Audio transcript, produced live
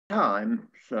time.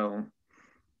 So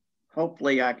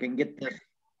hopefully I can get this.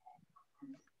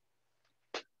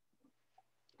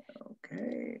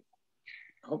 Okay.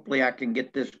 Hopefully I can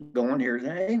get this going here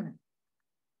today.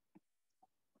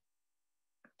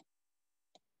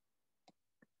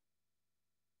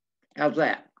 How's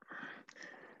that?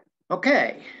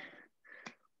 Okay.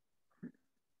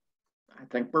 I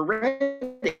think we're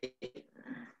ready.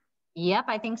 Yep,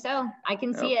 I think so. I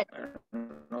can see it. I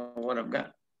don't know what I've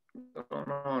got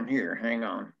going on here. Hang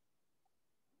on.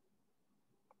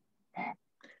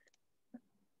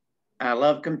 I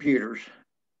love computers.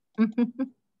 I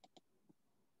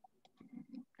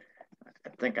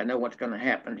think I know what's going to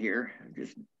happen here.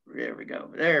 Just there we go.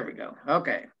 There we go.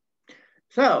 Okay.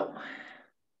 So,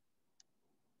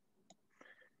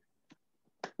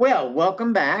 well,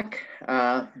 welcome back.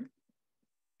 I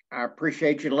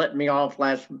appreciate you letting me off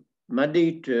last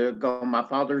Monday to go on my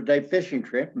Father's Day fishing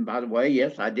trip. And by the way,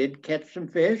 yes, I did catch some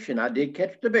fish and I did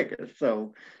catch the biggest.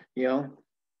 So,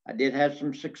 I did have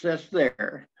some success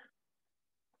there.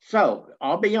 So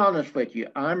I'll be honest with you,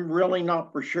 I'm really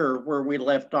not for sure where we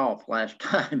left off last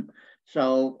time.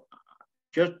 So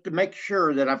just to make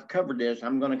sure that I've covered this,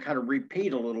 I'm going to kind of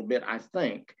repeat a little bit, I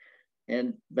think.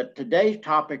 But today's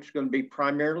topic is going to be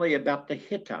primarily about the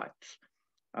Hittites,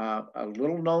 a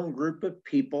little known group of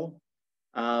people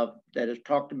that is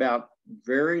talked about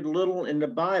very little in the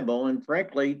Bible. And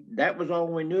frankly, that was all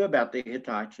we knew about the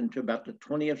Hittites until about the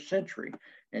 20th century.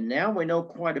 And now we know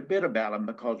quite a bit about them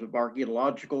because of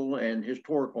archaeological and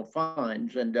historical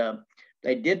finds. And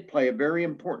they did play a very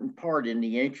important part in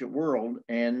the ancient world.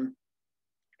 And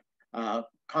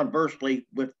conversely,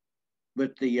 with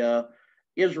the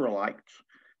Israelites.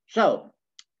 So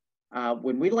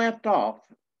when we left off,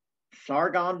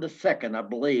 Sargon II, I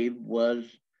believe, was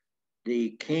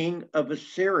the king of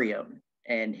Assyria,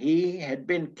 and he had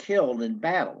been killed in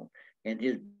battle, and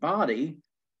his body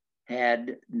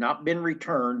had not been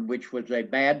returned, which was a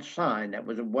bad sign. That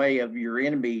was a way of your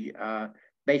enemy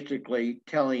basically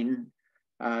telling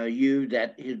you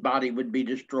that his body would be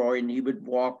destroyed and he would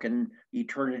walk in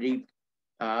eternity,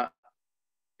 you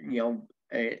know,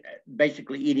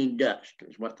 basically eating dust,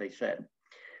 is what they said.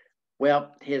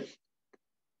 Well,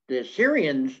 the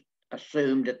Assyrians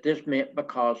assumed that this meant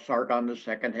because Sargon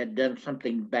II had done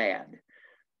something bad.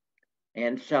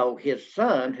 And so his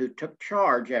son, who took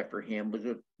charge after him, was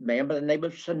a man by the name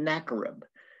of Sennacherib.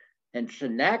 And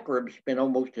Sennacherib spent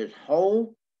almost his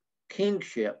whole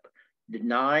kingship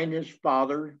denying his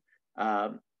father,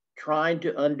 trying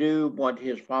to undo what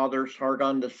his father,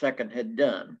 Sargon II, had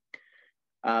done.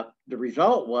 The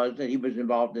result was that he was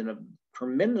involved in a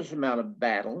tremendous amount of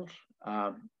battles.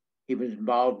 He was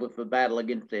involved with the battle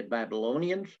against the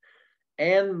Babylonians.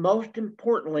 And most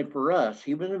importantly for us,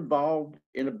 he was involved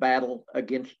in a battle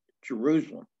against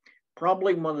Jerusalem,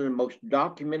 probably one of the most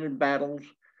documented battles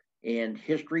in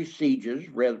history, sieges,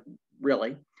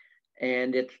 really.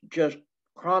 And it's just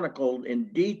chronicled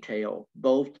in detail,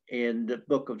 both in the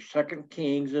book of Second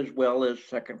Kings as well as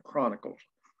Second Chronicles.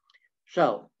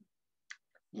 So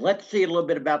let's see a little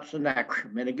bit about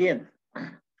Sennacherib. And again,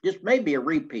 this may be a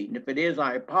repeat, and if it is,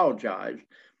 I apologize.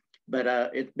 But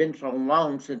it's been so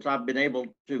long since I've been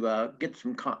able to get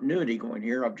some continuity going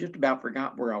here. I've just about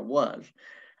forgot where I was.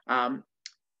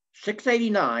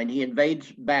 689, he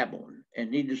invades Babylon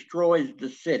and he destroys the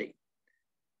city.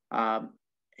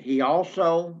 He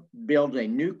also builds a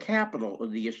new capital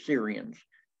of the Assyrians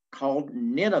called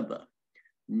Nineveh.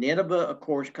 Nineveh, of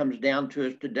course, comes down to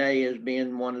us today as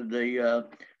being one of the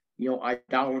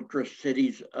idolatrous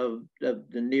cities of the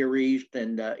Near East,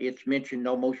 and it's mentioned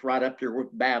almost right up there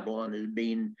with Babylon as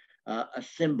being a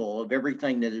symbol of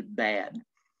everything that is bad.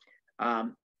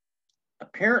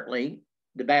 Apparently,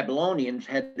 the Babylonians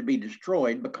had to be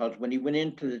destroyed because when he went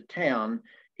into the town,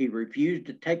 he refused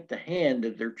to take the hand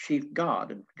of their chief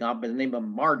god, a god by the name of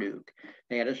Marduk.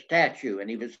 They had a statue, and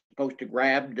he was supposed to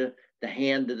grab the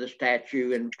hand of the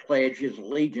statue and pledge his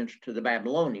allegiance to the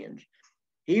Babylonians.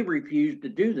 He refused to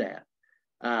do that.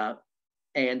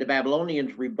 And the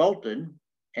Babylonians revolted,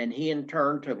 and he in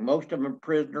turn took most of them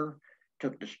prisoner,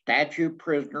 took the statue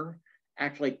prisoner,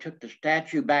 actually took the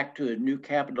statue back to his new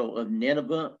capital of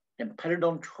Nineveh and put it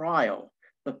on trial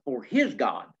before his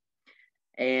god.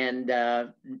 And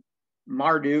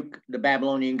Marduk, the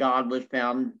Babylonian god, was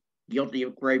found guilty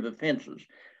of grave offenses.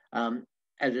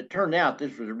 As it turned out,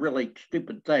 this was a really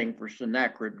stupid thing for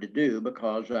Sennacherib to do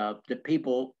because the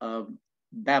people of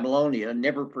Babylonia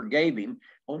never forgave him.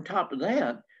 On top of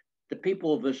that, the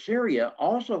people of Assyria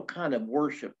also kind of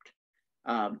worshipped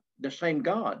the same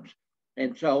gods.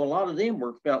 And so a lot of them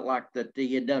felt like that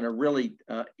he had done a really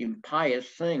impious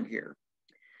thing here.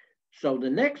 So the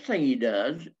next thing he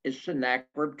does is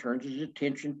Sennacherib turns his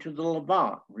attention to the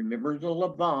Levant. Remember, the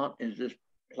Levant is this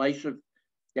place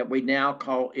that we now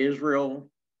call Israel,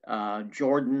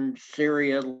 Jordan,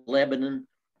 Syria, Lebanon.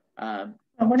 We're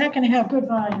not going to have good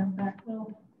volume back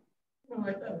though.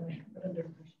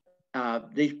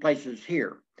 These places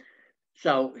here.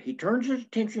 So he turns his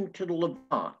attention to the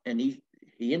Levant, and he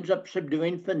ends up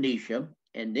subduing Phoenicia,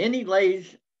 and then he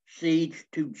lays siege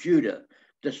to Judah,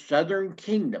 the southern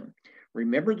kingdom.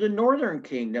 Remember, the northern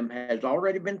kingdom has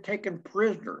already been taken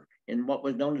prisoner in what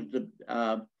was known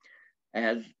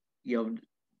as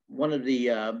one of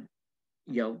the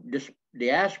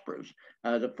diasporas.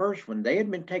 The first one, they had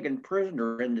been taken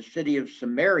prisoner in the city of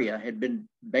Samaria, had been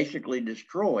basically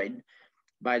destroyed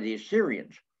by the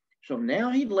Assyrians. So now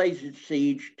he lays his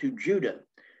siege to Judah,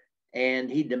 and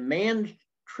he demands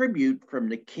tribute from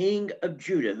the king of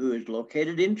Judah, who is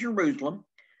located in Jerusalem.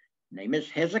 Name is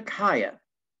Hezekiah.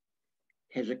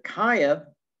 Hezekiah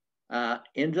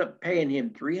ends up paying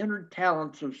him 300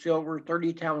 talents of silver,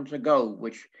 30 talents of gold,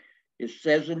 which it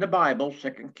says in the Bible,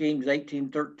 2 Kings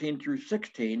 18:13 through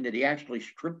 16, that he actually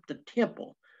stripped the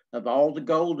temple of all the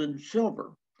gold and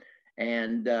silver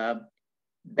and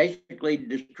basically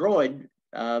destroyed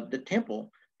the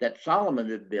temple that Solomon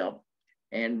had built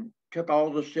and took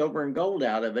all the silver and gold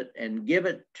out of it and give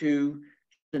it to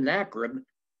Sennacherib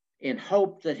in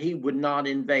hope that he would not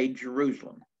invade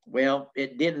Jerusalem. Well,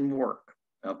 it didn't work,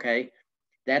 okay?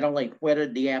 That only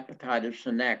whetted the appetite of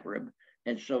Sennacherib.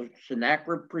 And so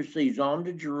Sennacherib proceeds on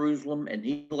to Jerusalem, and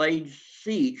he lays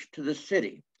siege to the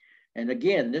city. And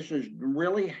again, this is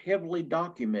really heavily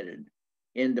documented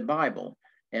in the Bible.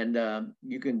 And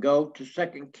you can go to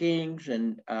 2 Kings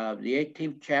and the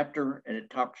 18th chapter, and it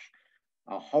talks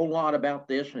a whole lot about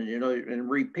this, and and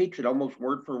repeats it almost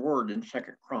word for word in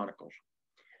 2 Chronicles.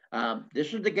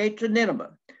 This is the gates of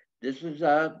Nineveh. This is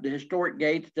the historic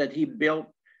gates that he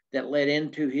built that led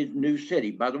into his new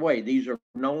city. By the way, these are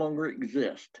no longer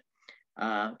exist.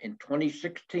 In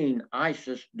 2016,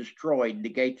 ISIS destroyed the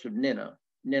gates of Nineveh.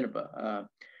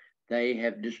 They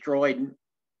have destroyed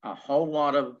a whole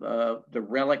lot of the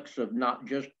relics of not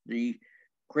just the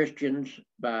Christians,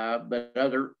 but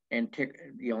other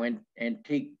antiquarian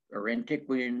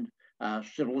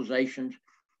civilizations.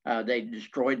 They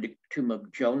destroyed the tomb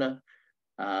of Jonah.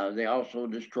 They also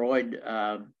destroyed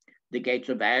the gates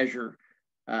of Ashur,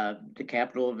 the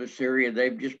capital of Assyria.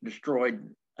 They've just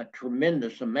destroyed a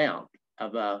tremendous amount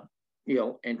of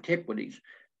antiquities.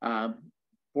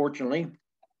 Fortunately,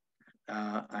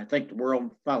 I think the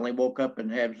world finally woke up and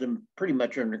has them pretty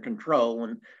much under control,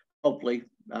 and hopefully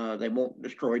they won't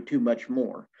destroy too much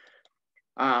more.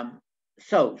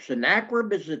 So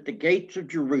Sennacherib is at the gates of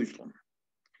Jerusalem.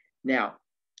 Now,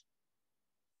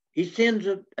 he sends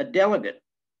a delegate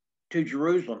to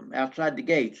Jerusalem outside the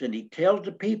gates, and he tells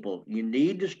the people, you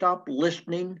need to stop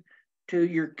listening to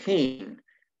your king.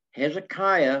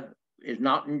 Hezekiah is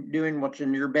not doing what's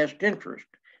in your best interest.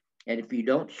 And if you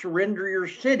don't surrender your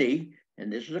city,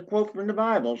 and this is a quote from the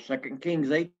Bible, 2 Kings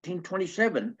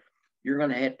 18:27, you're going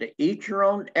to have to eat your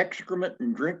own excrement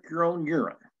and drink your own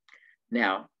urine.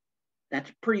 Now,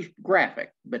 that's pretty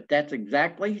graphic, but that's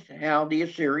exactly how the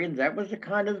Assyrians, that was the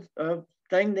kind of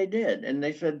thing they did. And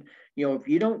they said, if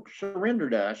you don't surrender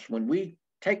to us, when we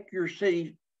take your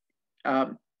city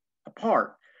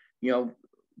apart,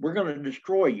 we're going to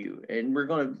destroy you, and we're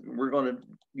going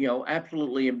to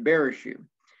absolutely embarrass you.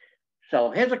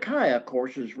 So Hezekiah, of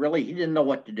course, he didn't know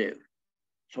what to do.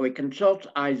 So he consults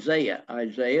Isaiah.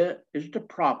 Isaiah is the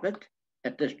prophet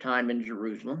at this time in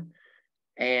Jerusalem.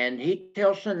 And he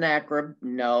tells Sennacherib,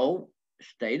 no,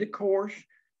 stay the course.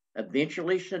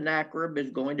 Eventually, Sennacherib is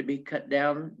going to be cut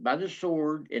down by the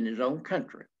sword in his own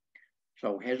country.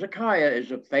 So Hezekiah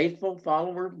is a faithful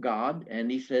follower of God, and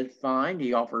he says, fine.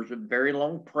 He offers a very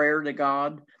long prayer to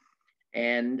God.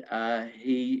 And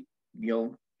he,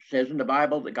 says in the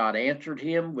Bible that God answered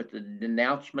him with the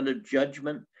denouncement of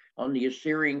judgment on the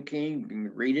Assyrian king. You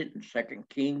can read it in 2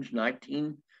 Kings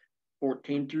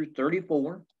 19:14 through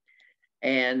 34.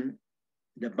 And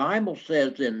the Bible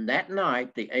says, in that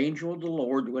night, the angel of the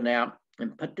Lord went out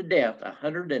and put to death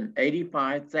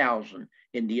 185,000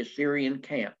 in the Assyrian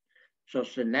camp. So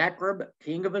Sennacherib,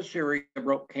 king of Assyria,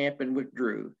 broke camp and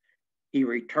withdrew. He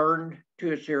returned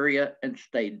to Assyria and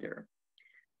stayed there.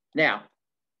 Now,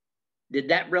 did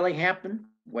that really happen?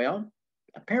 Well,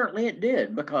 apparently it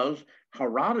did, because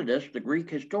Herodotus, the Greek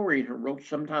historian who wrote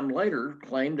sometime later,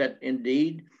 claimed that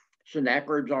indeed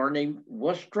Sennacherib's army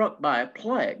was struck by a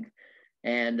plague.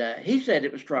 And he said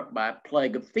it was struck by a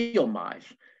plague of field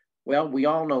mice. Well, we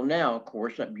all know now, of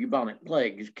course, that bubonic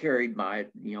plague is carried by,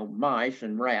 mice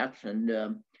and rats.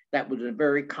 And that was a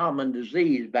very common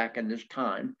disease back in this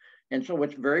time. And so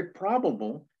it's very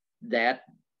probable that,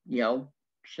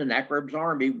 Sennacherib's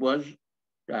army was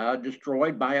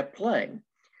destroyed by a plague.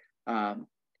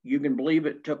 You can believe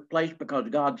it took place because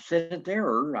God sent it there,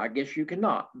 or I guess you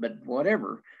cannot, but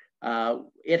whatever,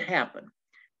 it happened.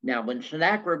 Now, when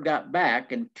Sennacherib got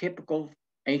back in typical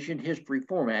ancient history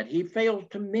format, he fails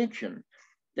to mention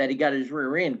that he got his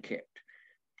rear end kicked.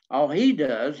 All he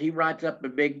does, he writes up a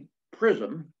big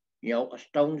prism, a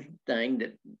stone thing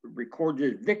that records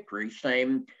his victory,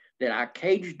 saying that I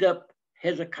caged up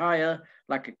Hezekiah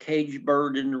like a caged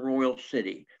bird in the royal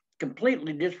city,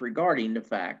 completely disregarding the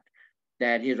fact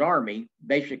that his army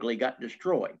basically got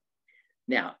destroyed.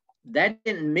 Now, that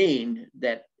didn't mean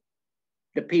that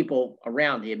the people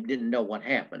around him didn't know what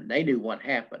happened. They knew what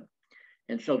happened.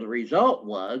 And so the result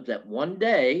was that one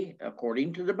day,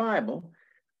 according to the Bible,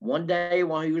 one day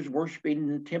while he was worshiping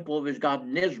in the temple of his god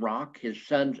Nisroch, his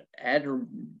sons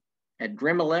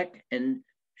Adremelech and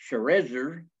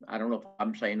Sharezer, I don't know if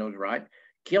I'm saying those right,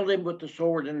 killed him with the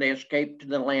sword, and they escaped to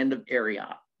the land of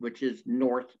Ariat, which is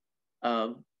north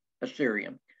of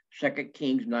Assyria, 2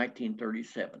 Kings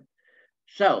 19:37.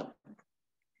 So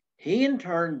he in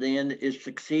turn then is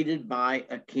succeeded by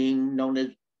a king known as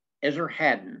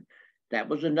Esarhaddon. That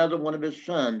was another one of his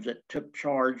sons that took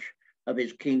charge of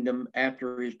his kingdom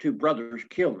after his two brothers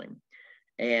killed him.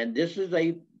 And this is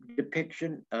a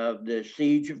depiction of the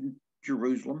siege of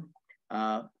Jerusalem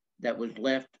that was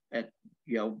left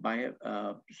by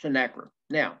Sennacherib.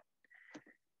 Now,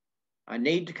 I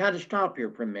need to kind of stop here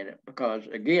for a minute because,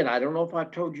 again, I don't know if I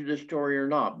told you this story or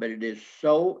not, but it is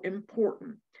so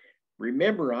important.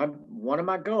 Remember, one of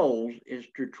my goals is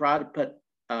to try to put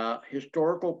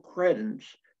historical credence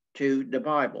to the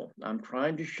Bible. I'm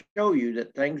trying to show you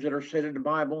that things that are said in the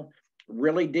Bible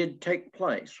really did take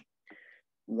place.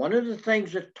 One of the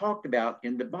things that's talked about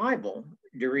in the Bible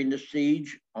during the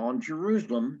siege on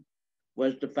Jerusalem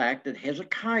was the fact that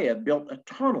Hezekiah built a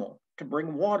tunnel to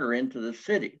bring water into the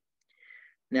city.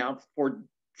 Now, for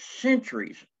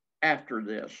centuries after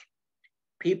this,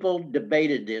 people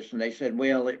debated this and they said,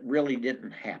 well, it really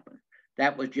didn't happen.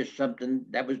 That was just something,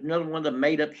 that was another one of the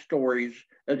made up stories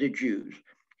of the Jews.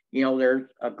 There's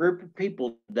a group of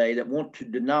people today that want to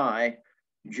deny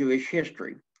Jewish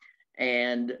history,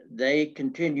 and they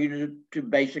continue to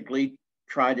basically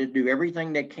try to do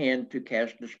everything they can to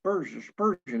cast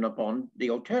dispersion upon the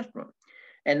Old Testament.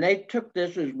 And they took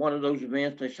this as one of those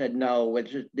events. They said, no,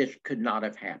 this could not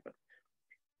have happened.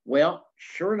 Well,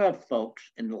 sure enough, folks,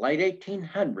 in the late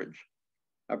 1800s,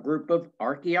 a group of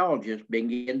archaeologists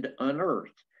began to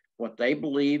unearth what they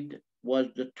believed was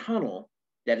the tunnel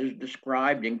that is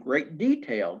described in great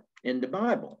detail in the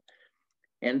Bible.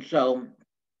 And so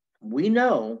we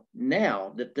know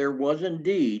now that there was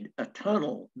indeed a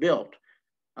tunnel built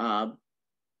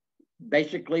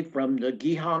basically from the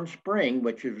Gihon Spring,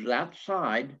 which is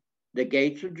outside the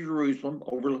gates of Jerusalem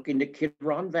overlooking the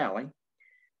Kidron Valley.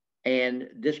 And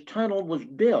this tunnel was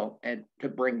built to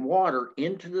bring water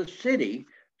into the city.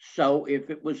 So if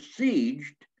it was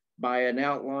sieged by an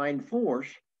outlying force,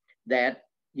 that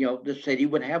the city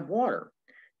would have water.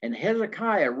 And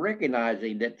Hezekiah,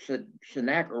 recognizing that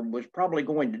Sennacherib was probably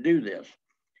going to do this,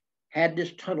 had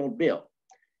this tunnel built.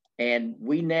 And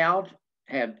we now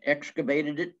have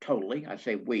excavated it totally. I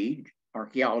say we,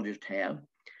 archaeologists have,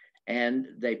 and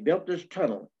they built this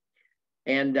tunnel.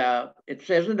 And it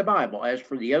says in the Bible, as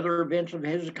for the other events of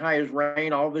Hezekiah's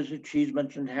reign, all of his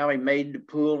achievements and how he made the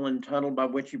pool and tunnel by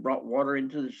which he brought water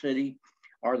into the city,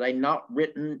 are they not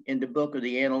written in the book of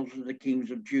the annals of the kings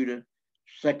of Judah,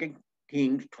 2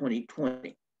 Kings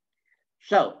 20:20?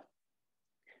 So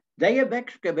they have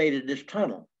excavated this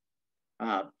tunnel.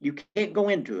 You can't go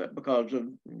into it because of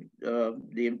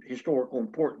the historical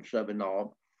importance of it and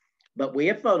all, but we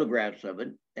have photographs of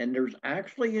it, and there's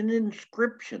actually an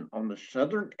inscription on the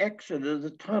southern exit of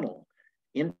the tunnel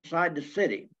inside the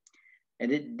city,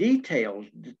 and it details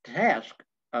the task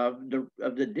of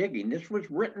the digging. This was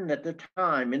written at the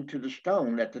time into the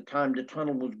stone at the time the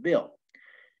tunnel was built.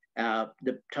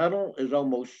 The tunnel is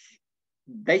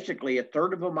basically a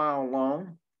third of a mile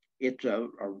long. It's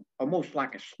almost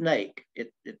like a snake.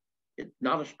 It's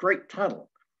not a straight tunnel.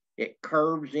 It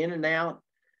curves in and out,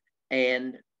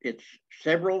 and it's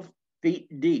several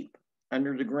feet deep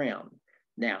under the ground.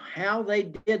 Now, how they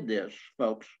did this,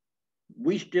 folks,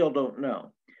 we still don't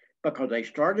know, because they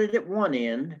started at one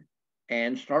end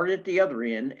and started at the other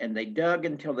end, and they dug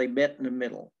until they met in the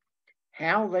middle.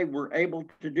 How they were able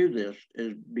to do this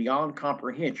is beyond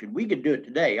comprehension. We could do it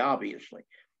today, obviously,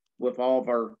 with all of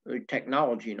our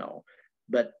technology and all,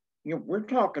 but we're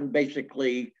talking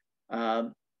basically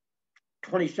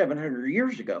 2,700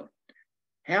 years ago.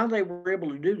 How they were able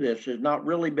to do this has not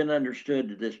really been understood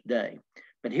to this day.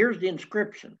 But here's the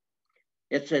inscription.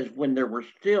 It says, when there were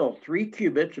still 3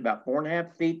 cubits, about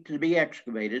 4.5 feet to be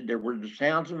excavated, there were the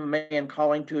sounds of a man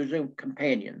calling to his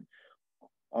companion.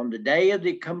 On the day of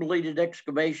the completed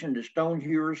excavation, the stone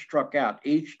hewers struck out,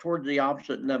 each towards the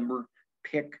opposite number,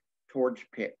 pick towards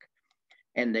pick.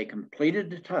 And they completed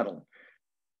the tunnel.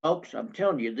 Folks, I'm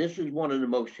telling you, this is one of the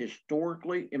most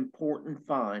historically important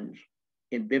finds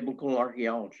in biblical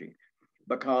archaeology,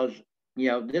 because, you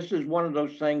know, this is one of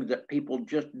those things that people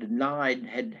just denied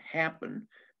had happened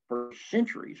for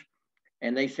centuries.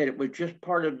 And they said it was just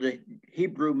part of the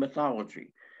Hebrew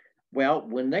mythology. Well,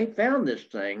 when they found this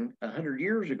thing 100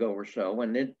 years ago or so,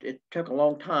 and it took a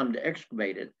long time to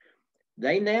excavate it,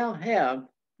 they now have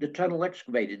the tunnel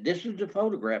excavated. This is a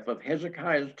photograph of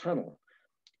Hezekiah's tunnel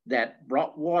that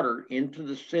brought water into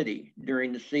the city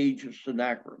during the siege of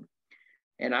Sennacherib.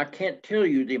 And I can't tell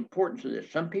you the importance of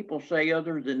this. Some people say,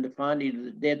 other than the finding of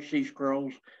the Dead Sea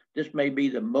Scrolls, this may be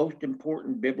the most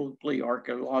important biblically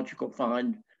archaeological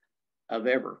find of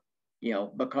ever, you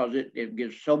know, because it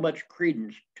gives so much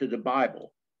credence to the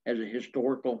Bible as a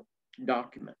historical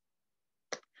document.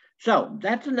 So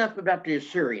that's enough about the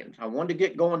Assyrians. I wanted to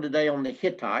get going today on the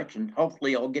Hittites, and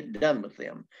hopefully I'll get done with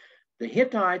them. The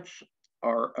Hittites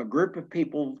are a group of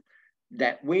people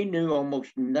that we knew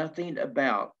almost nothing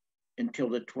about until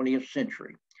the 20th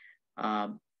century.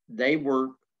 They were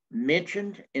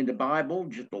mentioned in the Bible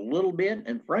just a little bit,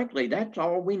 and frankly, that's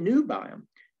all we knew by them.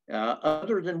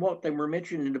 Other than what they were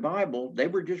mentioned in the Bible, they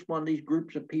were just one of these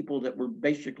groups of people that were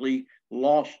basically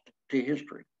lost to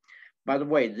history. By the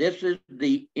way, this is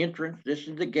the entrance, this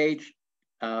is the gates,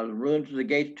 the ruins of the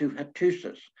gates to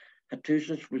Hattusis.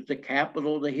 Hattusis was the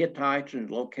capital of the Hittites and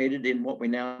is located in what we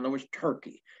now know as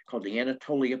Turkey, called the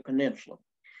Anatolia Peninsula.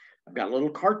 I've got a little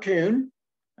cartoon.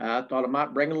 I thought I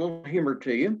might bring a little humor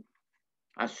to you.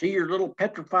 I see your little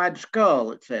petrified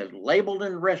skull, it says, labeled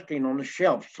and resting on a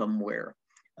shelf somewhere.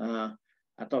 I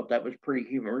thought that was pretty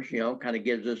humorous, you know, kind of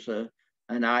gives us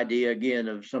an idea again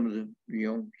of some of the, you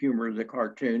know, humor of the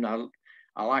cartoon.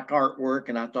 I like artwork,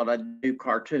 and I thought I'd do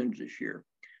cartoons this year.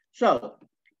 So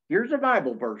here's a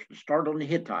Bible verse to start on the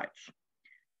Hittites.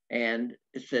 And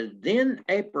it says, then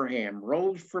Abraham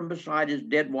rose from beside his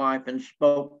dead wife and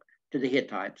spoke to the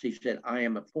Hittites. He said, I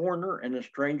am a foreigner and a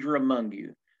stranger among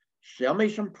you. Sell me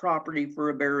some property for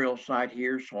a burial site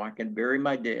here so I can bury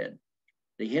my dead.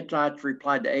 The Hittites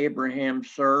replied to Abraham,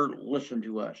 sir, listen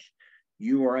to us.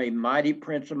 You are a mighty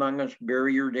prince among us.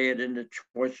 Bury your dead in the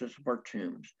choicest of our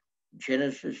tombs.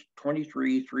 Genesis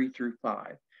 23,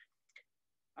 3-5.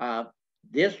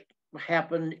 This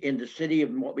happened in the city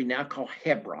of what we now call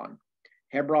Hebron.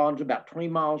 Hebron's about 20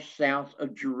 miles south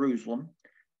of Jerusalem.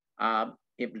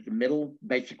 It was the middle,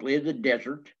 basically, of the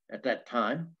desert at that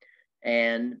time.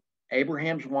 And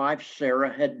Abraham's wife,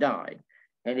 Sarah, had died.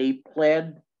 And he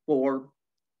pled for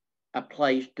a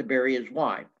place to bury his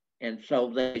wife. And so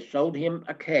they sold him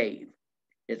a cave,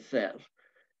 it says.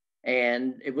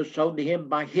 And it was sold to him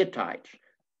by Hittites.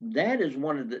 That is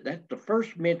that's the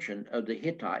first mention of the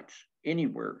Hittites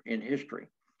anywhere in history.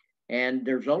 And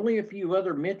there's only a few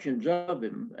other mentions of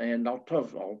him, and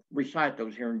I'll recite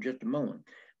those here in just a moment.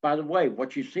 By the way,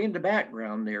 what you see in the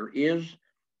background there is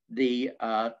the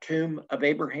tomb of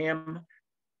Abraham,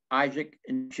 Isaac,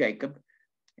 and Jacob.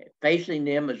 Facing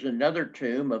them is another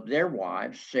tomb of their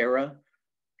wives, Sarah,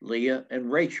 Leah,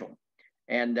 and Rachel.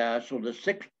 And so the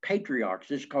 6 patriarchs,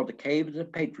 this is called the Cave of the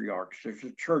Patriarchs. There's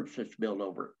a church that's built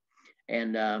over it.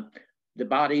 And the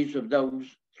bodies of those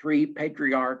 3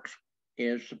 patriarchs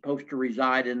is supposed to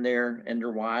reside in there, and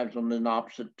their wives on an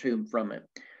opposite tomb from it.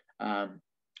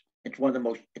 It's one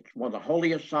of the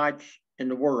holiest sites in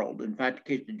the world. In fact,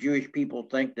 in case the Jewish people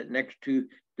think that next to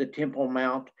the Temple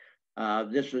Mount,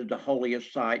 this is the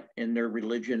holiest site in their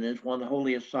religion. It's one of the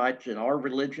holiest sites in our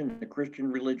religion, the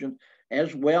Christian religion,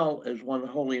 as well as one of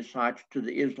the holiest sites to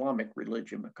the Islamic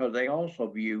religion, because they also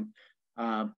view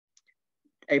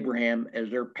Abraham as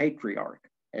their patriarch,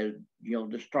 as, you know,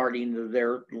 the starting of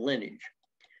their lineage.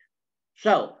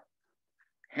 So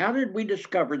how did we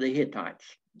discover the Hittites?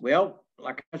 Well,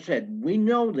 like I said, we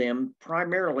know them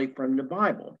primarily from the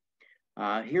Bible.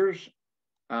 Here's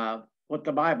what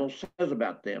the Bible says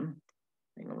about them.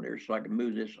 Hang on there so I can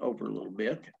move this over a little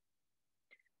bit.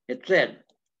 It said,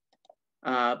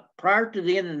 prior to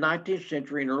the end of the 19th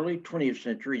century and early 20th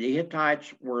century, the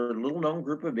Hittites were a little-known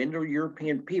group of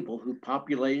Indo-European people who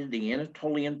populated the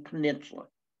Anatolian Peninsula,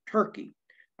 Turkey,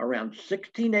 around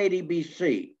 1680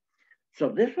 BC. So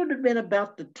this would have been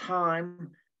about the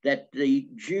time that the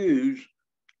Jews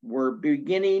were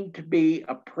beginning to be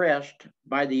oppressed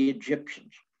by the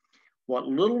Egyptians. What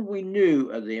little we knew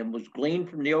of them was gleaned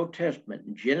from the Old Testament.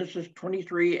 In Genesis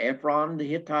 23, Ephron the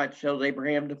Hittite sells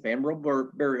Abraham the ephemeral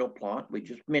burial plot. We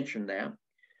just mentioned that.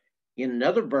 In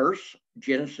another verse,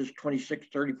 Genesis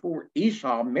 26:34,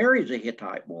 Esau marries a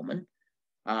Hittite woman,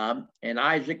 and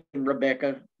Isaac and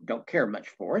Rebekah don't care much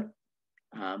for it.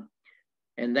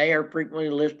 And they are frequently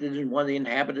listed as one of the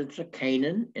inhabitants of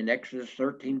Canaan in Exodus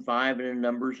 13:5 and in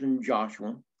Numbers in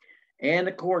Joshua. And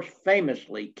of course,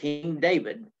 famously, King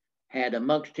David had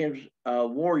amongst his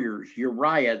warriors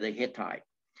Uriah the Hittite,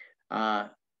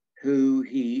 who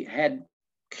he had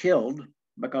killed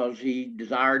because he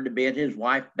desired to be at his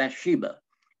wife Bathsheba.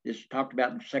 This is talked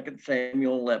about in 2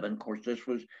 Samuel 11. Of course, this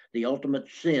was the ultimate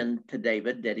sin to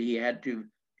David that he had to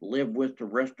live with the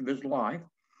rest of his life.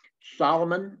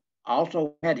 Solomon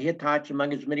also had Hittites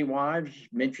among his many wives,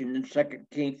 mentioned in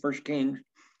 1 Kings.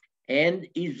 And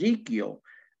Ezekiel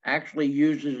actually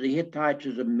uses the Hittites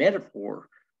as a metaphor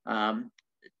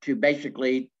to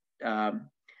basically kind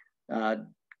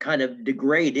of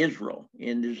degrade Israel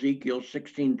in Ezekiel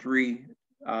 16:3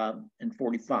 and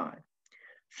 45.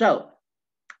 So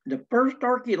the first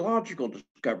archaeological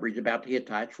discoveries about the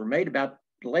Hittites were made about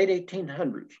the late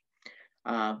 1800s.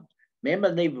 A man by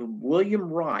the name of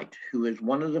William Wright, who is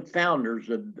one of the founders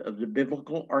of the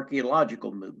biblical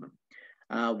archaeological movement,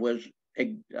 was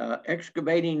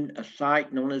excavating a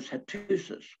site known as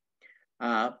Hattusis.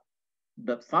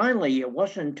 But finally, it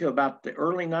wasn't until about the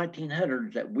early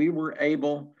 1900s that we were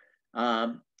able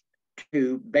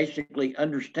to basically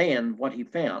understand what he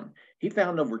found. He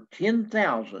found over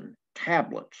 10,000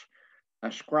 tablets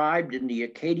ascribed in the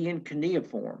Akkadian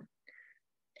cuneiform.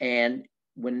 And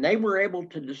when they were able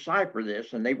to decipher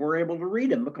this, and they were able to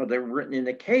read them because they were written in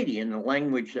Akkadian, a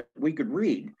language that we could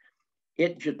read,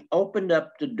 it just opened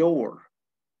up the door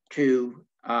to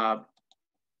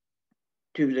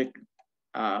the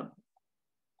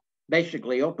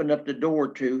basically opened up the door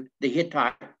to the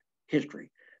Hittite history,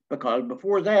 because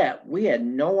before that we had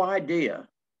no idea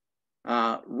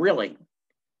really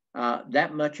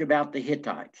that much about the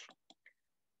Hittites.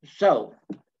 So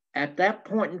at that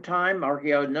point in time,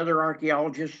 another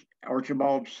archaeologist,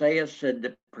 Archibald Sayce, said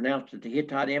that pronounced that the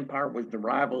Hittite Empire was the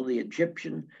rival of the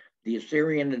Egyptian, the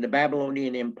Assyrian, and the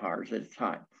Babylonian empires at the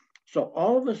time. So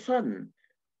all of a sudden,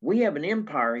 we have an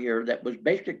empire here that was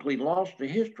basically lost to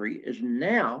history, is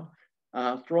now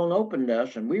thrown open to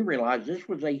us, and we realize this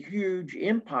was a huge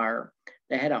empire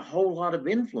that had a whole lot of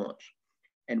influence.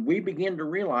 And we begin to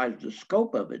realize the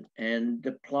scope of it and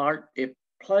the part it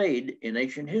played in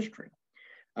ancient history.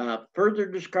 Further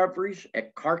discoveries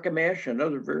at Carchemish,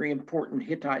 another very important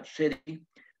Hittite city,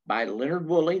 by Leonard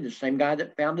Woolley, the same guy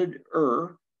that founded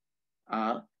Ur,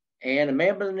 and a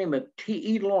man by the name of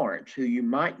T.E. Lawrence, who you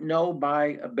might know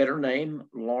by a better name,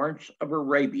 Lawrence of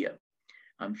Arabia.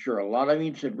 I'm sure a lot of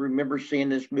you remember seeing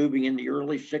this movie in the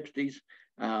early 60s,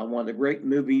 one of the great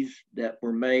movies that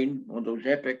were made, one of those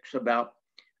epics about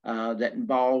that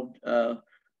involved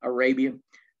Arabia.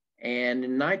 And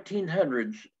in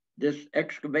 1900s, this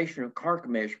excavation of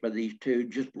Carchemish by these two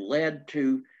just led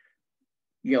to,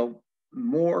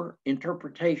 more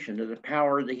interpretation of the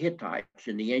power of the Hittites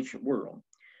in the ancient world.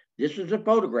 This is a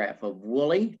photograph of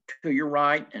Woolley to your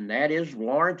right, and that is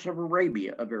Lawrence of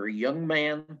Arabia, a very young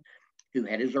man who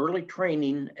had his early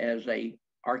training as an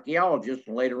archaeologist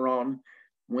and later on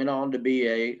went on to be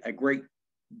a great,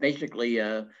 basically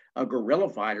a guerrilla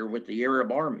fighter with the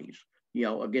Arab armies,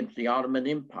 against the Ottoman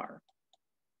Empire.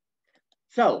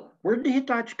 So where did the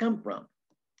Hittites come from?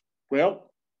 Well,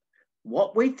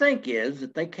 what we think is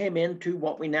that they came into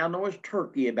what we now know as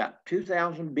Turkey about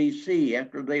 2000 BC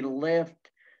after they left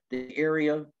the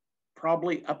area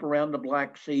probably up around the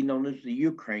Black Sea known as the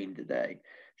Ukraine today.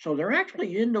 So they're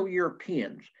actually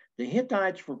Indo-Europeans. The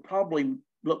Hittites were probably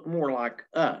look more like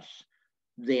us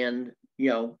than,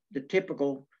 the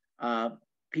typical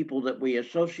people that we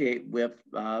associate with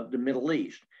the Middle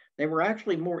East. They were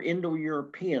actually more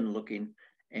Indo-European looking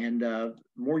and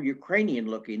more Ukrainian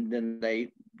looking than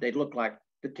they look like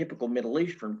the typical Middle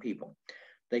Eastern people.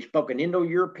 They spoke an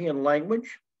Indo-European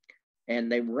language,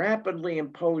 and they rapidly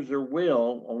imposed their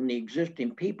will on the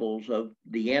existing peoples of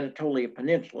the Anatolia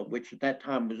Peninsula, which at that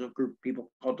time was a group of people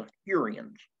called the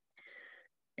Hurrians.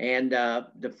 And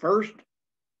the first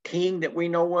king that we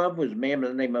know of was a man by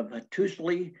the name of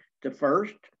Hattusili I,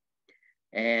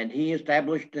 and he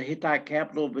established the Hittite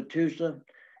capital of Hattusa.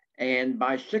 And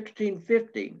by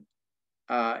 1650,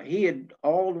 he had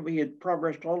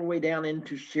progressed all the way down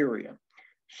into Syria.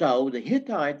 So the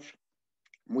Hittites,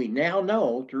 we now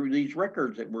know through these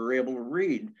records that we're able to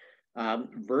read,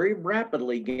 very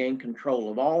rapidly gained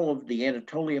control of all of the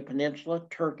Anatolia Peninsula,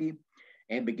 Turkey,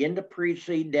 and began to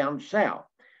proceed down south.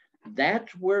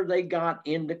 That's where they got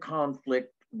into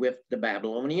conflict with the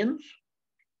Babylonians,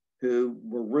 who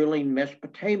were ruling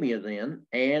Mesopotamia then,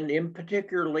 and in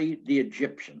particularly the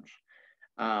Egyptians.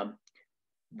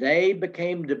 They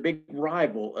became the big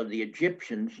rival of the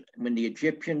Egyptians when the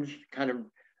Egyptians kind of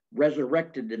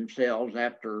resurrected themselves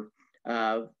after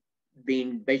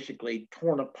being basically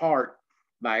torn apart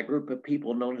by a group of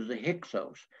people known as the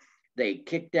Hyksos. They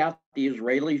kicked out the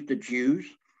Israelis, the Jews,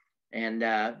 and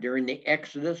during the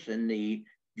Exodus, and the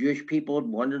Jewish people had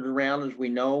wandered around, as we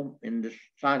know, in the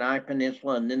Sinai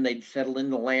Peninsula, and then they'd settled in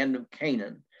the land of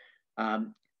Canaan.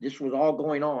 This was all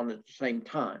going on at the same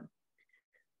time.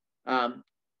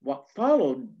 What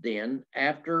followed then,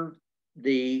 after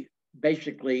the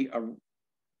basically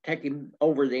taking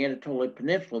over the Anatolia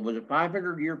Peninsula, was a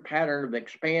 500-year pattern of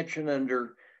expansion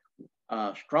under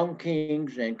strong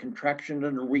kings and contraction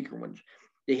under weaker ones.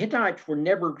 The Hittites were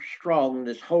never strong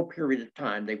this whole period of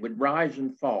time. They would rise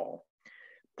and fall.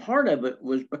 Part of it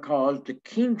was because the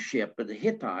kingship of the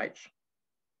Hittites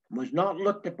was not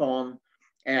looked upon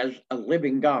as a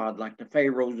living god like the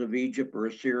pharaohs of Egypt or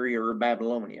Assyria or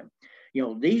Babylonia. You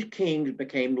know, these kings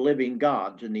became living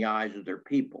gods in the eyes of their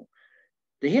people.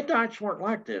 The Hittites weren't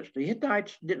like this. The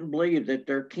Hittites didn't believe that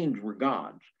their kings were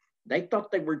gods. They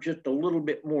thought they were just a little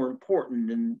bit more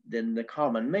important than the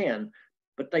common man,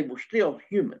 but they were still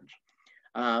humans.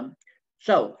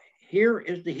 So here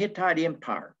is the Hittite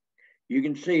Empire. You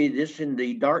can see this in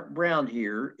the dark brown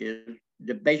here is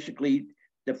basically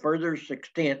the furthest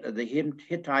extent of the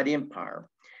Hittite Empire.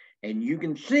 And you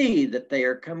can see that they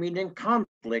are coming in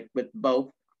conflict with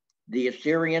both the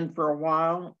Assyrian for a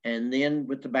while, and then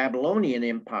with the Babylonian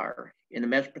Empire in the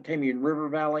Mesopotamian River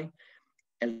Valley,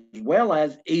 as well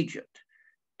as Egypt.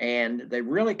 And they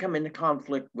really come into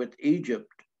conflict with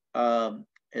Egypt,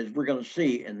 as we're going to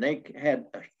see, and they had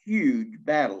a huge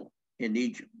battle in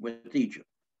Egypt with Egypt.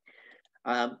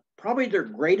 Probably their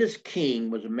greatest king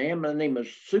was a man by the name of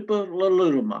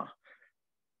Suppiluliuma.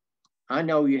 I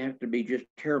know you have to be just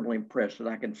terribly impressed that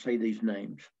I can say these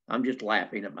names. I'm just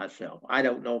laughing at myself. I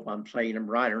don't know if I'm saying them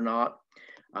right or not.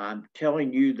 I'm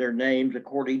telling you their names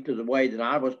according to the way that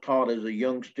I was taught as a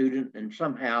young student, and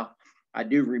somehow I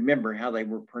do remember how they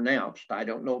were pronounced. I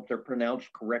don't know if they're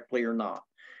pronounced correctly or not,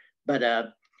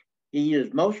 but he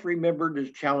is most remembered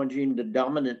as challenging the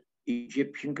dominant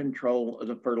Egyptian control of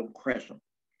the Fertile Crescent.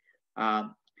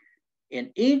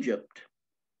 In Egypt,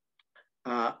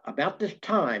 about this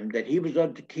time that he was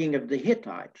the king of the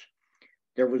Hittites,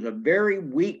 there was a very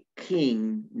weak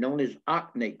king known as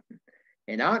Akhenaten.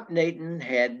 And Akhenaten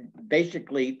had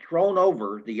basically thrown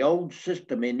over the old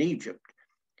system in Egypt.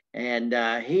 And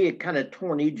he had kind of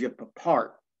torn Egypt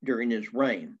apart during his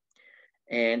reign.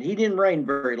 And he didn't reign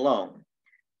very long.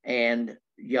 And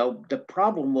you know, the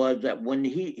problem was that when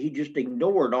he just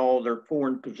ignored all their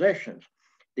foreign possessions,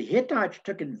 the Hittites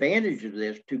took advantage of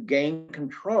this to gain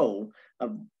control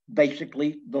of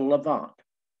basically the Levant.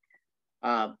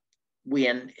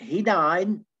 When he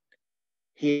died,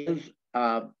 his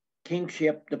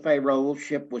kingship, the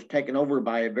pharaohship, was taken over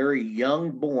by a very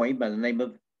young boy by the name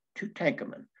of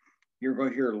Tutankhamun. You're going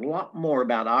to hear a lot more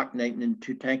about Akhenaten and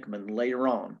Tutankhamun later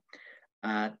on.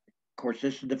 Of course,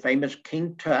 this is the famous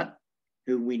King Tut,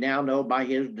 who we now know by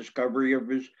his discovery of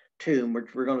his tomb,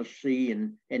 which we're going to see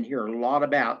and hear a lot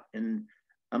about in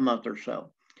a month or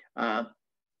so.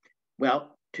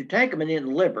 Well, Tutankhamun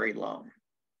didn't live very long,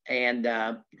 and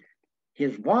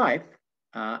his wife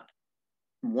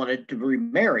wanted to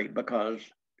remarry because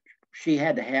she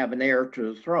had to have an heir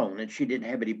to the throne, and she didn't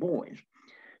have any boys.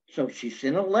 So she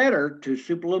sent a letter to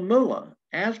Suppiluliuma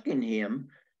asking him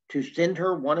to send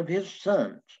her one of his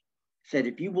sons. Said,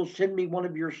 if you will send me one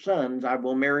of your sons, I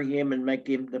will marry him and make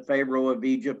him the Pharaoh of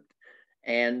Egypt,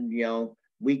 and you know,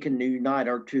 we can unite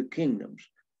our two kingdoms.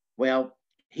 Well,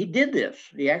 he did this.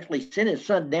 He actually sent his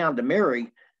son down to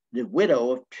marry the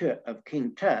widow of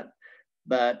King Tut,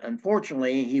 but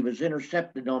unfortunately, he was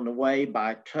intercepted on the way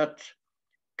by Tut's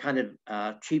kind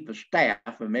of chief of staff,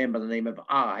 a man by the name of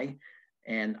Ai,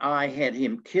 and Ai had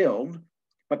him killed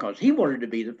because he wanted to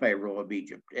be the Pharaoh of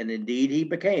Egypt, and indeed he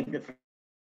became the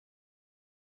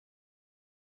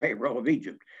Pharaoh of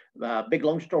Egypt. Big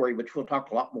long story, which we'll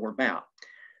talk a lot more about.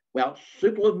 Well,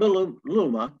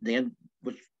 Suppiluliuma then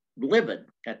was livid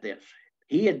at this.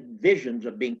 He had visions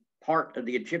of being part of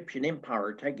the Egyptian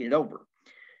empire, taking it over.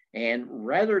 And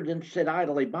rather than sit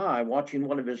idly by watching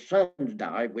one of his sons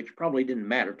die, which probably didn't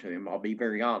matter to him, I'll be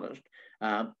very honest,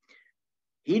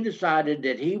 he decided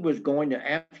that he was going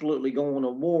to absolutely go on a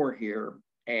war here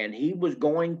and he was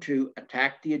going to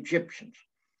attack the Egyptians.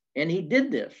 And he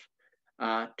did this,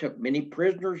 took many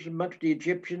prisoners amongst the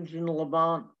Egyptians in the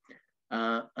Levant.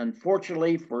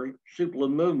 Unfortunately for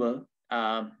Suppiluliuma,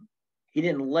 he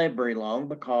didn't live very long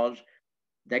because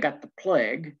they got the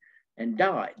plague and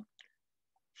died.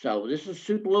 So this is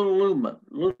Suppiluliuma.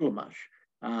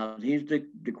 He's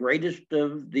the greatest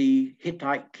of the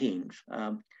Hittite kings.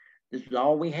 This is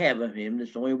all we have of him. This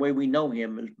is the only way we know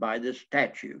him is by this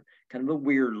statue. Kind of a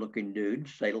weird looking dude,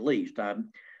 to say the least.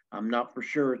 I'm not for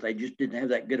sure if they just didn't have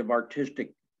that good of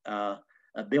artistic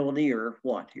ability or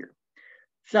what here.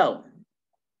 So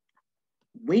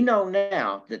we know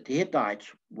now that the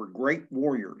Hittites were great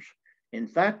warriors. In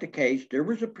fact, there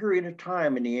was a period of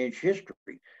time in the ancient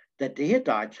history that the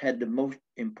Hittites had the most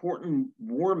important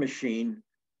war machine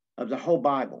of the whole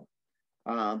Bible.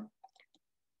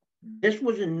 This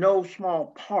was in no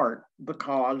small part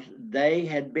because they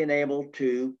had been able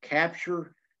to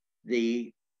capture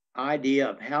the idea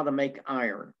of how to make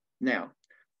iron. Now,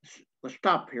 let's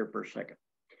stop here for a second.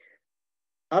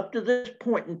 Up to this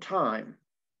point in time,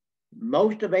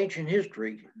 most of ancient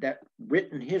history, that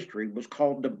written history, was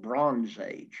called the Bronze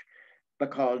Age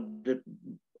because the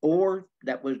ore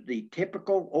that was the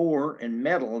typical ore and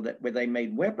metal that they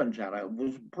made weapons out of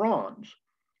was bronze.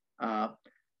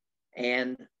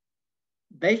 And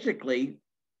basically,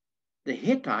 the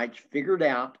Hittites figured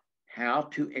out how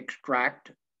to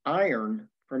extract iron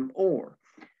from ore.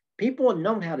 People had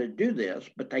known how to do this,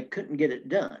 but they couldn't get it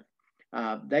done.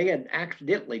 They had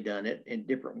accidentally done it in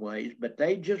different ways, but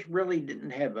they just really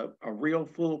didn't have a real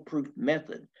foolproof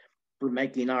method for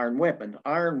making iron weapons.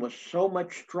 Iron was so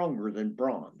much stronger than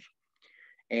bronze.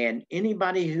 And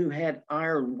anybody who had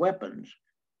iron weapons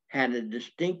had a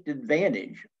distinct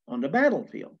advantage on the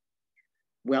battlefield.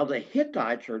 Well, the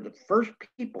Hittites are the first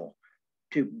people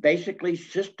to basically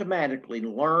systematically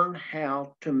learn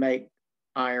how to make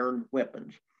iron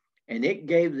weapons. And it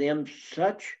gave them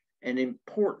such an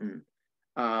important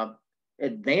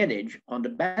advantage on the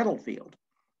battlefield.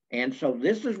 And so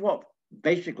this is what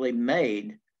basically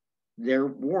made their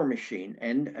war machine.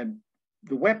 And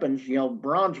the weapons,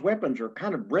 bronze weapons are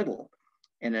kind of brittle.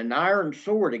 And an iron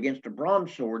sword against a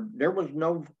bronze sword, there was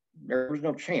no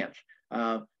chance.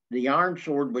 The iron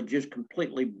sword would just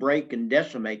completely break and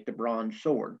decimate the bronze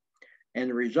sword. And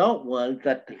the result was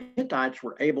that the Hittites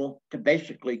were able to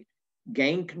basically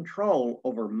gain control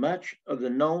over much of the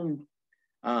known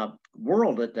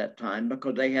world at that time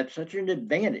because they had such an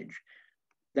advantage.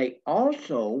 They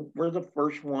also were the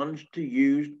first ones to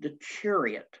use the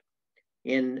chariot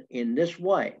in this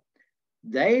way.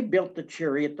 They built the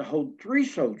chariot to hold 3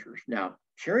 soldiers. Now,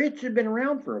 chariots had been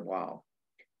around for a while,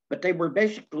 but they were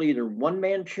basically either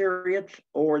one-man chariots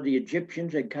or the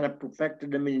Egyptians had kind of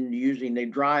perfected them in using a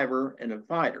driver and a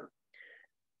fighter.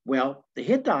 Well, the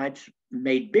Hittites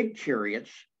made big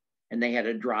chariots, and they had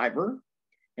a driver,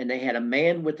 and they had a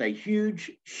man with a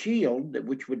huge shield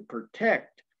which would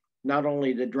protect not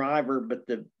only the driver but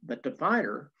the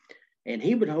fighter. And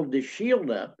he would hold the shield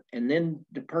up, and then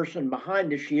the person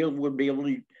behind the shield would be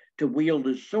able to wield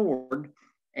his sword.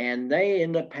 And they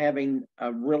end up having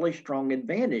a really strong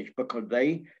advantage because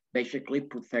they basically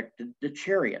perfected the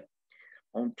chariot.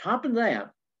 On top of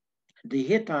that, the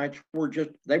Hittites were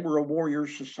a warrior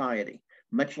society,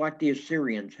 much like the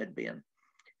Assyrians had been.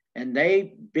 And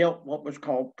they built what was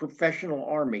called professional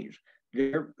armies.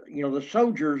 The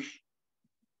soldiers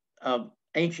of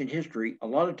ancient history, a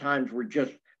lot of times were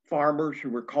just farmers who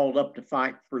were called up to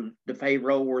fight for the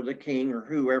Pharaoh or the king or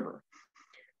whoever.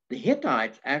 The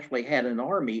Hittites actually had an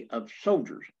army of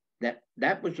soldiers.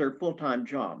 That was their full-time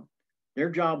job. Their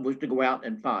job was to go out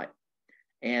and fight.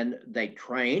 And they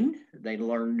trained, they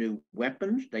learned new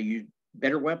weapons, they used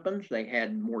better weapons, they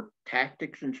had more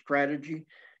tactics and strategy.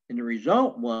 And the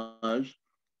result was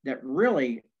that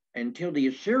really, until the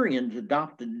Assyrians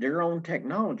adopted their own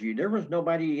technology, there was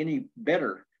nobody any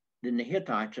better than the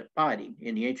Hittites at fighting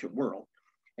in the ancient world.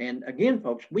 And again,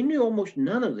 folks, we knew almost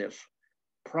none of this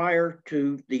prior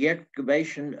to the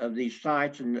excavation of these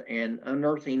sites and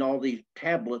unearthing all these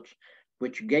tablets,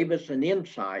 which gave us an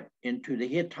insight into the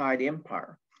Hittite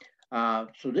Empire.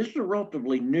 So this is a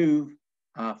relatively new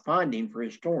finding for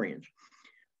historians.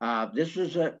 This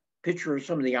is a picture of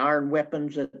some of the iron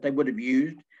weapons that they would have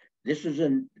used. This is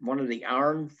in one of the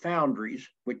iron foundries,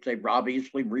 which they've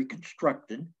obviously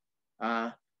reconstructed,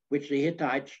 which the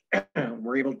Hittites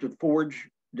were able to forge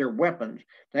their weapons.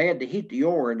 They had to heat the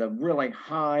ore at a really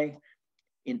high,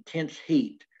 intense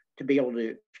heat to be able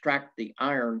to extract the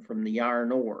iron from the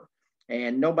iron ore.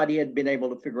 And nobody had been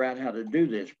able to figure out how to do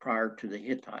this prior to the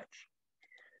Hittites.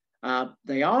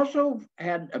 They also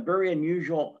had a very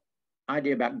unusual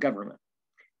idea about government.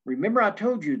 remember I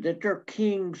told you that their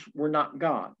kings were not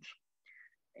gods.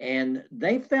 And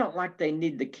they felt like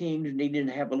the kings needed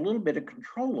to have a little bit of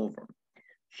control over them.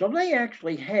 So they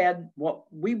actually had what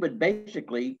we would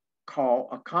basically call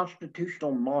a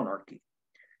constitutional monarchy.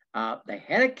 They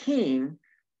had a king,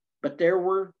 but there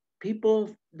were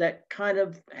people that kind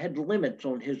of had limits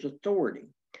on his authority.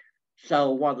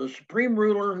 So while the supreme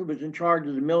ruler, who was in charge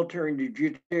of the military and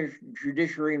the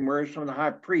judiciary, and were some of the high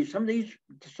priests, some of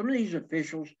these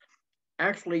officials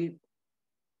actually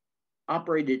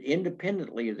operated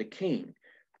independently of the king.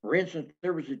 For instance,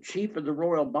 there was a chief of the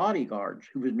royal bodyguards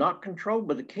who was not controlled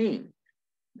by the king.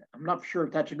 I'm not sure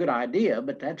if that's a good idea,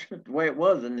 but that's the way it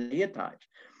was in the Hittites.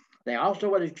 They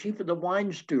also had a chief of the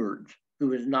wine stewards who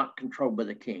was not controlled by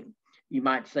the king. You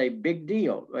might say, big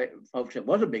deal. Folks, it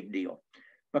was a big deal,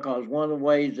 because one of the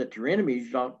ways that your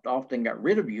enemies often got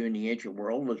rid of you in the ancient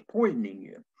world was poisoning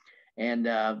you. And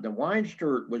the wine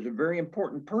steward was a very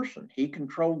important person. He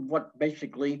controlled what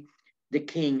basically the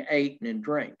king ate and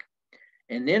drank.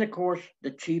 And then, of course,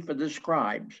 the chief of the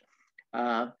scribes,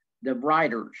 the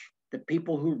writers, the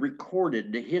people who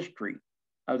recorded the history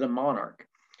of the monarch.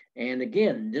 And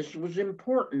again, this was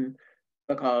important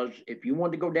because if you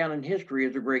want to go down in history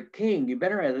as a great king, you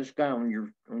better have this guy on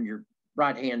your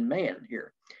right-hand man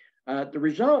here. The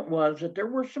result was that there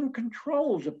were some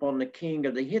controls upon the king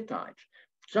of the Hittites,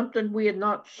 something we had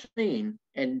not seen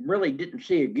and really didn't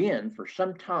see again for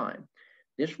some time.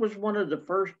 This was one of the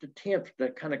first attempts to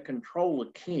kind of control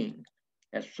a king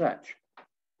as such.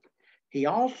 He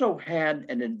also had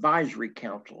an advisory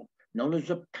council known as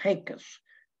a Pancus,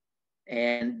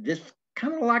 and this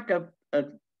kind of like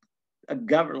a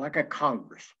government, like a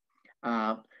Congress.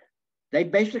 They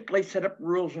basically set up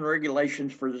rules and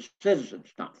regulations for the citizens,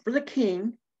 not for the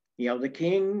king. You know, the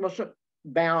king wasn't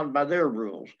bound by their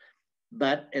rules,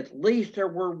 but at least there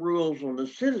were rules on the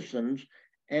citizens,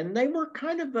 and they were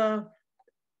kind of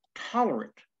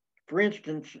tolerant. For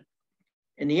instance,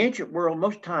 in the ancient world,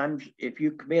 most times if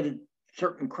you committed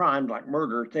certain crimes like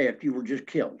murder or theft, you were just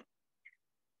killed.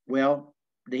 Well,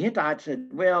 the Hittites said,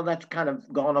 well, that's kind of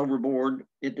gone overboard.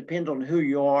 It depends on who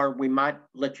you are. We might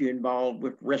let you involved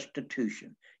with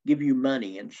restitution, give you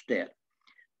money instead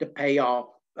to pay off,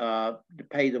 to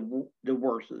pay the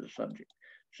worth of the subject.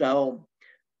 So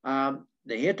the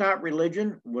Hittite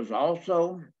religion was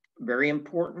also very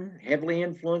important, heavily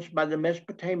influenced by the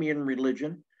Mesopotamian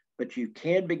religion, but you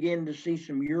can begin to see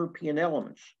some European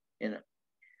elements in it.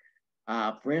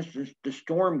 For instance, the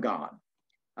storm god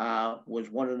was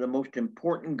one of the most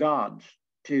important gods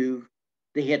to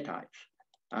the Hittites.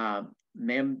 God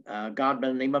by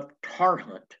the name of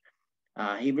Tarhunt.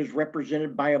 He was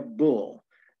represented by a bull.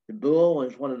 The bull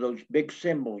is one of those big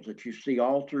symbols that you see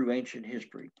all through ancient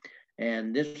history.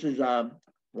 And this is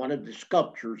one of the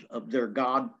sculptures of their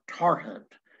god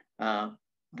Tarhunt,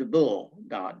 the bull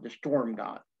god, the storm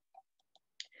god.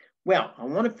 Well, I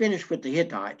want to finish with the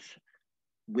Hittites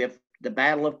with the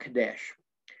Battle of Kadesh.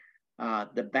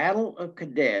 The Battle of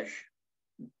Kadesh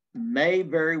may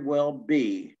very well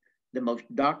be the most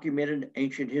documented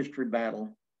ancient history battle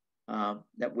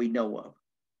that we know of.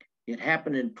 It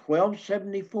happened in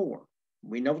 1274.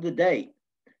 We know the date.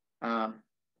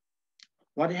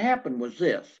 What happened was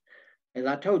this. As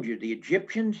I told you, the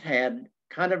Egyptians had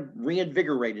kind of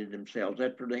reinvigorated themselves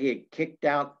after they had kicked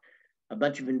out a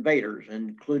bunch of invaders,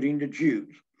 including the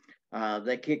Jews.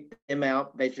 They kicked them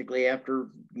out basically after,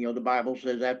 the Bible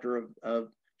says after a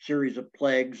series of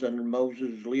plagues under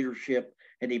Moses' leadership,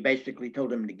 and he basically told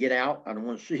them to get out. I don't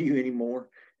want to see you anymore.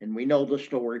 And we know the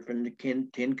story from the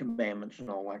Ten Commandments and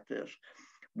all like this.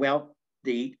 Well,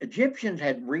 the Egyptians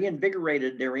had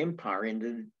reinvigorated their empire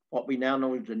into what we now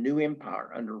know as the New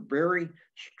Empire under very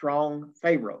strong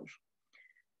pharaohs.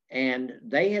 And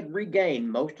they had regained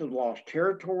most of the lost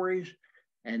territories,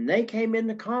 and they came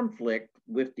into conflict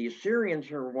with the Assyrians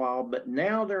for a while, but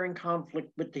now they're in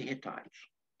conflict with the Hittites.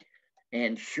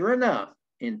 And sure enough,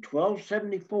 in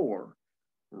 1274,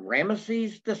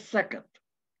 Ramesses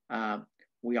II,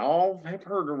 we all have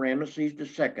heard of Ramesses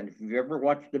II. If you've ever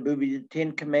watched the movie The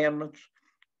Ten Commandments,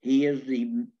 he is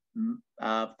the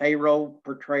Pharaoh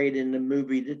portrayed in the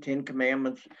movie The Ten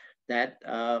Commandments that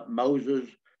Moses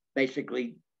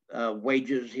basically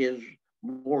wages his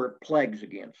war of plagues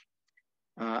against.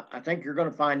 I think you're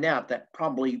going to find out that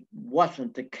probably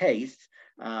wasn't the case.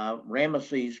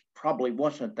 Ramesses probably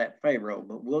wasn't that Pharaoh,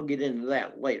 but we'll get into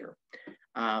that later.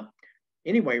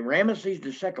 Anyway, Ramesses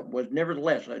II was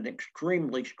nevertheless an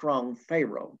extremely strong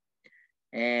Pharaoh.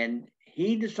 And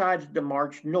he decided to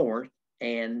march north,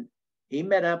 and he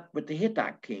met up with the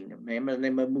Hittite king, a man by the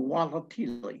name of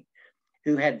Muwalatili.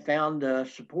 who had found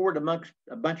support amongst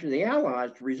a bunch of the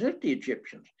allies to resist the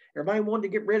Egyptians. Everybody wanted to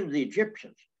get rid of the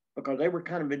Egyptians because they were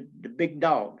kind of the big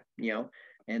dog,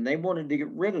 and they wanted to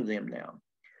get rid of them now.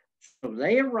 So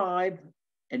they arrive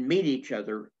and meet each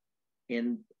other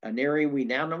in an area we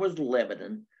now know as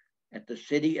Lebanon, at the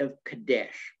city of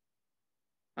Kadesh.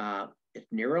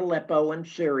 It's near Aleppo in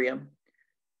Syria,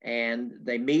 and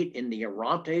they meet in the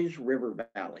Orontes River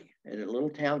Valley at a little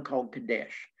town called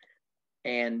Kadesh.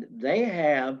 And they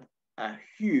have a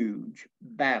huge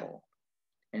battle.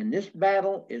 And this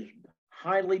battle is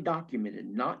highly documented,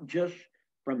 not just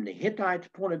from the Hittites'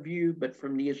 point of view, but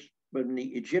from the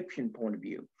Egyptian point of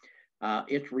view.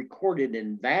 It's recorded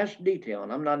in vast detail,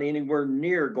 and I'm not anywhere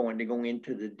near going to go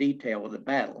into the detail of the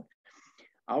battle.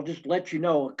 I'll just let you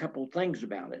know a couple of things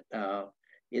about it.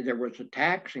 There was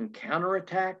attacks and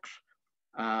counterattacks,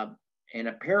 and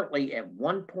apparently at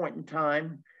one point in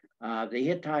time, the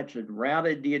Hittites had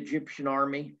routed the Egyptian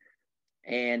army,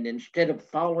 and instead of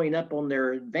following up on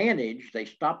their advantage, they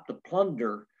stopped to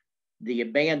plunder the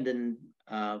abandoned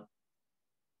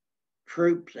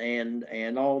troops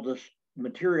and all the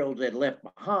materials they left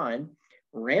behind.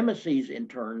 Ramesses, in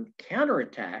turn,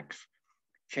 counterattacks,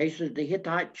 chases the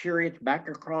Hittite chariots back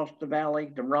across the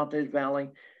valley, the Orontes Valley,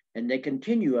 and they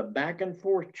continue a back and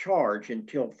forth charge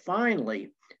until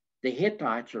finally the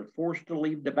Hittites are forced to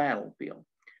leave the battlefield.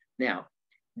 Now,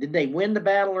 did they win the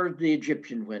battle or did the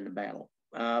Egyptians win the battle?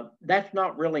 That's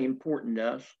not really important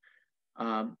to us.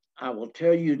 I will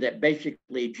tell you that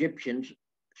basically Egyptians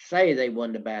say they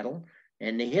won the battle,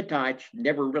 and the Hittites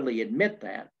never really admit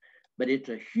that, but it's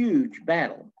a huge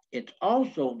battle. It's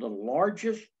also the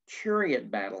largest chariot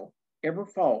battle ever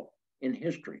fought in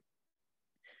history.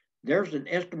 There's an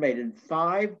estimated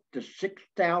 5,000 to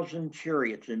 6,000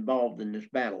 chariots involved in this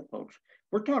battle, folks.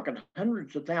 We're talking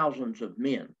hundreds of thousands of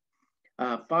men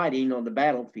fighting on the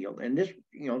battlefield. And this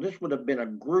would have been a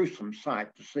gruesome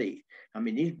sight to see. I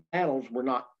mean, these battles were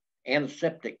not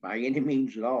antiseptic by any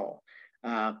means at all.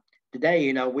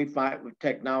 Today, we fight with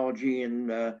technology,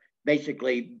 and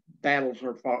basically battles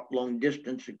are fought long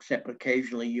distance, except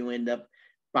occasionally you end up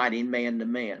fighting man to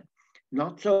man.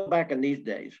 Not so back in these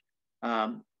days.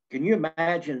 Can you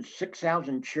imagine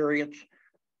 6,000 chariots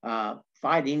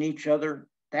fighting each other?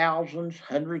 Thousands,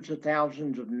 hundreds of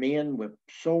thousands of men with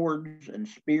swords and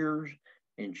spears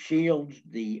and shields,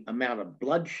 the amount of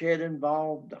bloodshed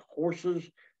involved, the horses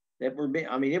that were being,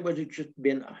 it was just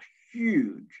been a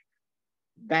huge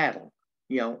battle,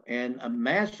 and a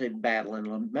massive battle and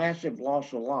a massive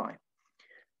loss of life.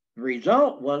 The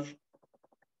result was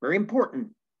very important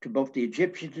to both the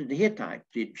Egyptians and the Hittites.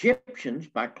 The Egyptians,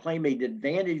 by claiming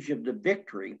advantage of the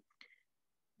victory,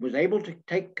 was able to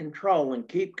take control and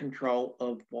keep control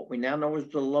of what we now know as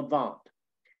the Levant.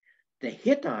 The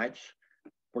Hittites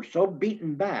were so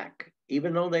beaten back,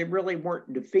 even though they really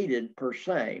weren't defeated per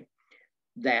se,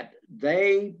 that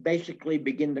they basically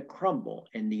begin to crumble.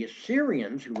 And the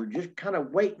Assyrians, who were just kind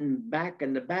of waiting back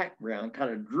in the background,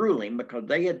 kind of drooling because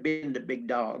they had been the big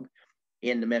dog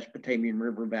in the Mesopotamian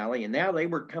River Valley, and now they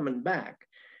were coming back.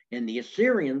 And the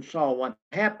Assyrians saw what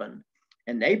happened,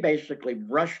 and they basically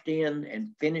rushed in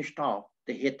and finished off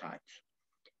the Hittites.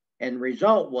 And the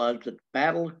result was that the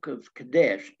Battle of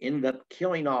Kadesh ended up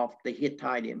killing off the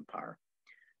Hittite Empire.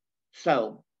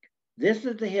 So this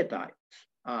is the Hittites,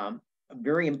 a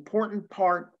very important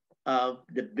part of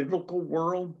the biblical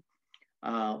world,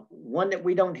 one that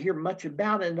we don't hear much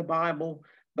about in the Bible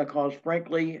because,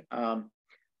 frankly,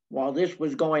 while this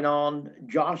was going on,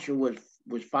 Joshua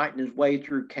was fighting his way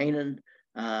through Canaan,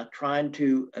 trying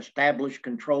to establish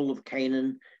control of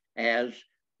Canaan as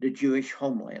the Jewish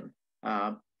homeland.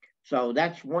 So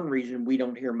that's one reason we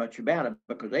don't hear much about it,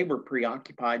 because they were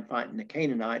preoccupied fighting the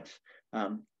Canaanites,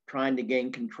 trying to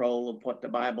gain control of what the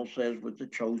Bible says was the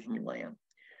chosen land.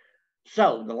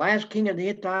 So the last king of the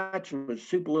Hittites was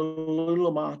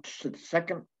Suppiluliuma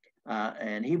II,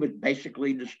 and he was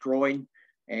basically destroyed,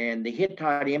 and the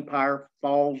Hittite Empire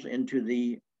falls into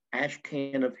the ash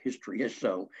can of history,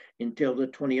 so until the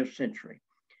 20th century.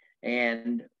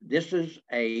 And this is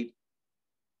a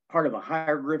part of a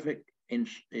hieroglyphic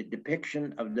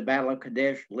depiction of the Battle of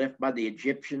Kadesh left by the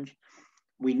Egyptians.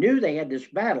 We knew they had this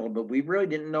battle, but we really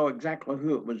didn't know exactly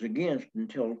who it was against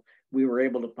until we were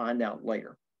able to find out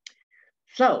later.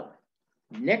 So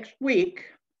next week,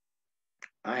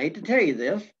 I hate to tell you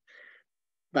this,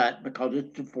 but because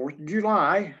it's the 4th of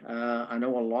July, I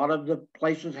know a lot of the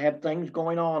places have things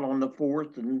going on the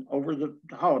 4th and over the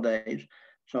holidays.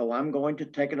 So I'm going to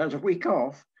take another week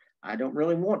off. I don't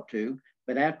really want to,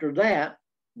 but after that,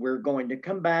 we're going to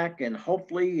come back, and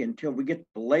hopefully until we get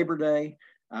to Labor Day,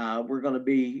 we're going to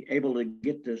be able to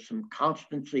get to some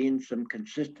constancy and some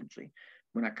consistency.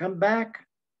 When I come back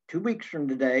 2 weeks from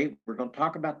today, we're going to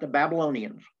talk about the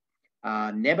Babylonians.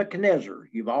 Nebuchadnezzar,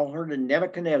 you've all heard of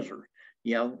Nebuchadnezzar,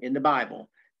 in the Bible.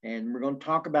 And we're going to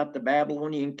talk about the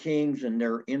Babylonian kings and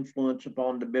their influence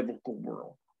upon the biblical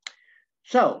world.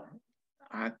 So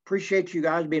I appreciate you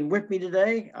guys being with me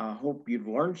today. I hope you've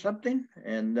learned something.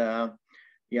 And,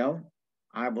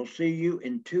 I will see you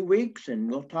in 2 weeks,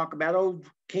 and we'll talk about old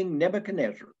King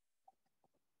Nebuchadnezzar.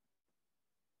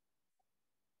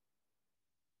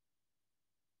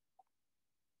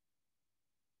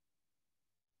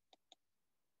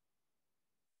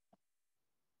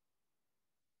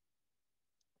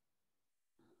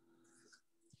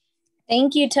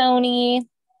 Thank you, Tony.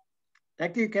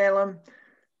 Thank you, Caleb.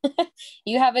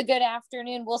 You have a good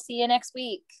afternoon. We'll see you next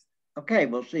week. Okay,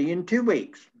 we'll see you in 2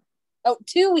 weeks. Oh,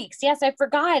 2 weeks. Yes, I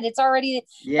forgot. It's already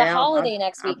the holiday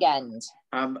next weekend.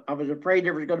 I was afraid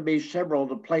there was going to be several of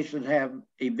the places have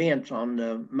events on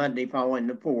the Monday following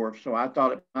the 4th, so I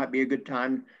thought it might be a good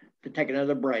time to take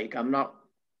another break. I'm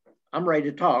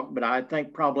ready to talk, but I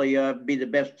think probably be the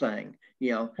best thing.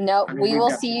 No, we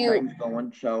will see you. Things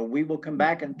going, so we will come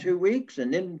back in 2 weeks,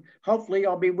 and then hopefully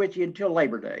I'll be with you until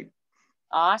Labor Day.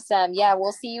 Awesome. Yeah,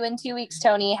 we'll see you in 2 weeks,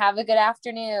 Tony. Have a good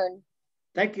afternoon.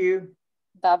 Thank you.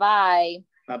 Bye-bye.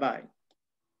 Bye-bye.